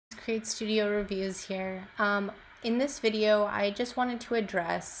Create Studio Reviews here. In this video, I just wanted to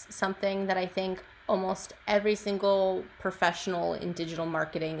address something that I think almost every single professional in digital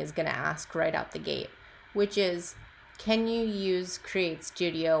marketing is going to ask right out the gate, which is, can you use Create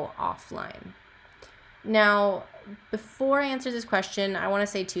Studio offline? Now, before I answer this question, I want to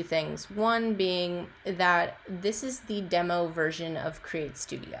say two things. One being that this is the demo version of Create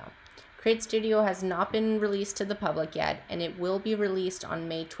Studio. Create Studio has not been released to the public yet, and it will be released on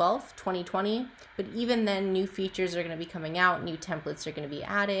May 12th, 2020. But even then, new features are going to be coming out, new templates are going to be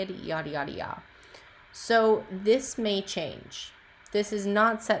added, yada, yada, yada. So this may change. This is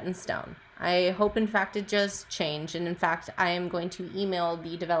not set in stone. I hope, in fact, it does change. And in fact, I am going to email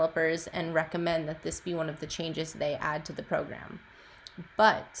the developers and recommend that this be one of the changes they add to the program.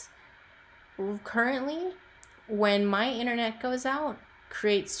 But currently, when my internet goes out,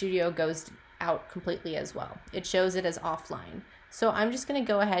 Create Studio goes out completely as well. It shows it as offline. So I'm just going to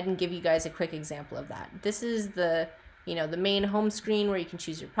go ahead and give you guys a quick example of that. This is the main home screen where you can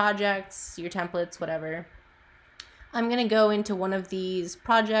choose your projects, your templates, whatever. I'm going to go into one of these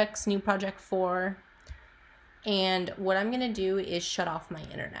projects, new project 4, and what I'm going to do is shut off my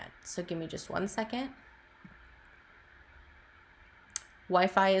internet. So give me just 1 second.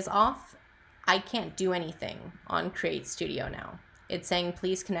 Wi-Fi is off. I can't do anything on Create Studio now. It's saying,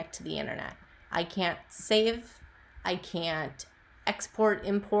 please connect to the internet. I can't save, I can't export,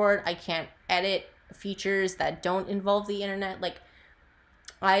 import, I can't edit features that don't involve the internet. Like,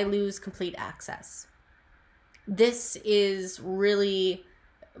 I lose complete access. This is really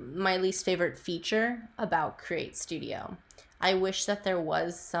my least favorite feature about Create Studio. I wish that there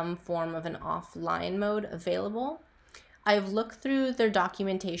was some form of an offline mode available. I've looked through their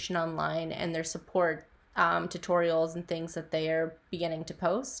documentation online and their support tutorials and things that they are beginning to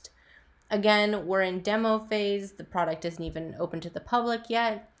post. Again, we're in demo phase. The product isn't even open to the public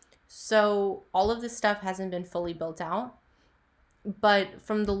yet. So all of this stuff hasn't been fully built out. But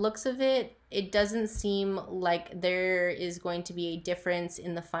from the looks of it, it doesn't seem like there is going to be a difference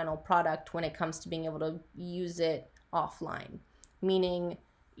in the final product when it comes to being able to use it offline. Meaning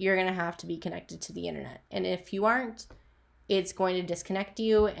you're going to have to be connected to the internet. And if you aren't, it's going to disconnect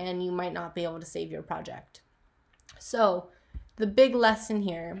you and you might not be able to save your project. So the big lesson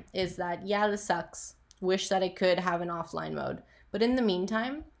here is that, yeah, this sucks. Wish that it could have an offline mode. But in the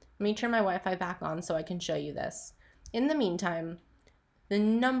meantime, let me turn my Wi-Fi back on so I can show you this. In the meantime, the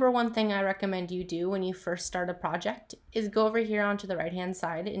number one thing I recommend you do when you first start a project is go over here onto the right-hand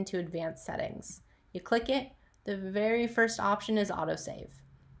side into Advanced Settings. You click it, the very first option is autosave.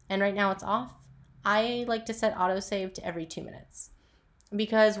 And right now it's off. I like to set autosave to every 2 minutes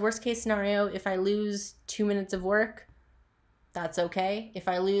because worst case scenario, if I lose 2 minutes of work, that's okay. If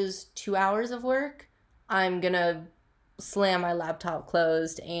I lose 2 hours of work, I'm gonna slam my laptop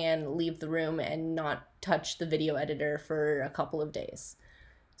closed and leave the room and not touch the video editor for a couple of days.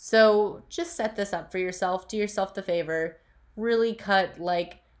 So just set this up for yourself. Do yourself the favor. Really cut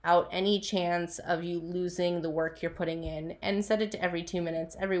out any chance of you losing the work you're putting in and set it to every 2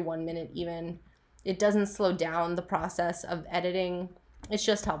 minutes, every 1 minute even. It doesn't slow down the process of editing. It's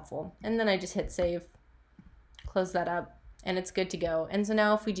just helpful. And then I just hit save, close that up, and it's good to go. And so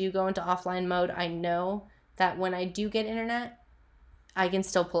now if we do go into offline mode, I know that when I do get internet, I can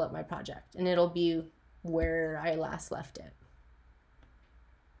still pull up my project and it'll be where I last left it.